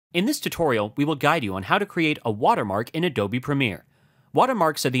In this tutorial, we will guide you on how to create a watermark in Adobe Premiere.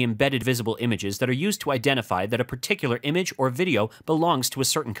 Watermarks are the embedded visible images that are used to identify that a particular image or video belongs to a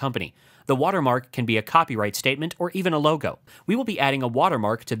certain company. The watermark can be a copyright statement or even a logo. We will be adding a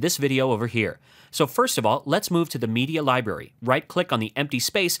watermark to this video over here. So first of all, let's move to the Media Library. Right-click on the empty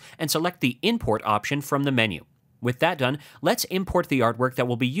space and select the Import option from the menu. With that done, let's import the artwork that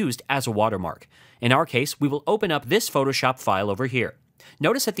will be used as a watermark. In our case, we will open up this Photoshop file over here.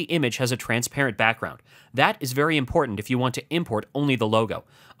 Notice that the image has a transparent background. That is very important if you want to import only the logo.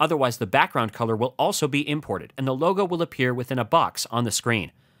 Otherwise, the background color will also be imported, and the logo will appear within a box on the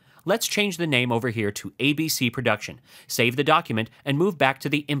screen. Let's change the name over here to ABC Production. Save the document and move back to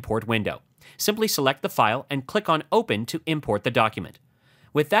the Import window. Simply select the file and click on Open to import the document.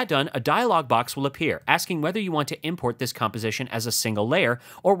 With that done, a dialog box will appear asking whether you want to import this composition as a single layer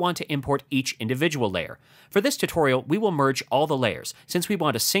or want to import each individual layer. For this tutorial, we will merge all the layers since we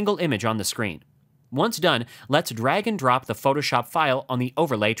want a single image on the screen. Once done, let's drag and drop the Photoshop file on the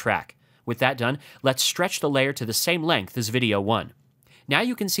overlay track. With that done, let's stretch the layer to the same length as video 1. Now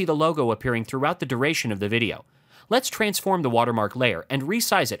you can see the logo appearing throughout the duration of the video. Let's transform the watermark layer and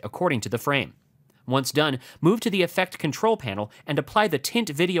resize it according to the frame. Once done, move to the Effect Control panel and apply the Tint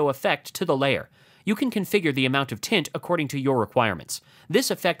Video effect to the layer. You can configure the amount of tint according to your requirements. This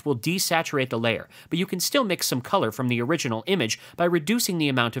effect will desaturate the layer, but you can still mix some color from the original image by reducing the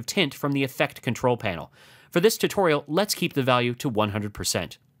amount of tint from the Effect Control panel. For this tutorial, let's keep the value to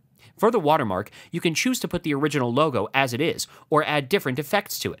 100%. For the watermark, you can choose to put the original logo as it is, or add different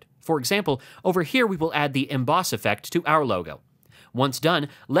effects to it. For example, over here we will add the emboss effect to our logo. Once done,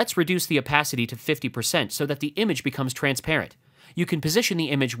 let's reduce the opacity to 50% so that the image becomes transparent. You can position the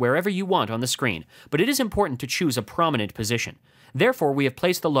image wherever you want on the screen, but it is important to choose a prominent position. Therefore, we have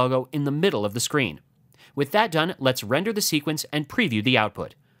placed the logo in the middle of the screen. With that done, let's render the sequence and preview the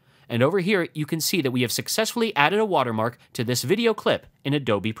output. And over here, you can see that we have successfully added a watermark to this video clip in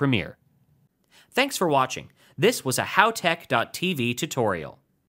Adobe Premiere. Thanks for watching. This was a HowTech.tv tutorial.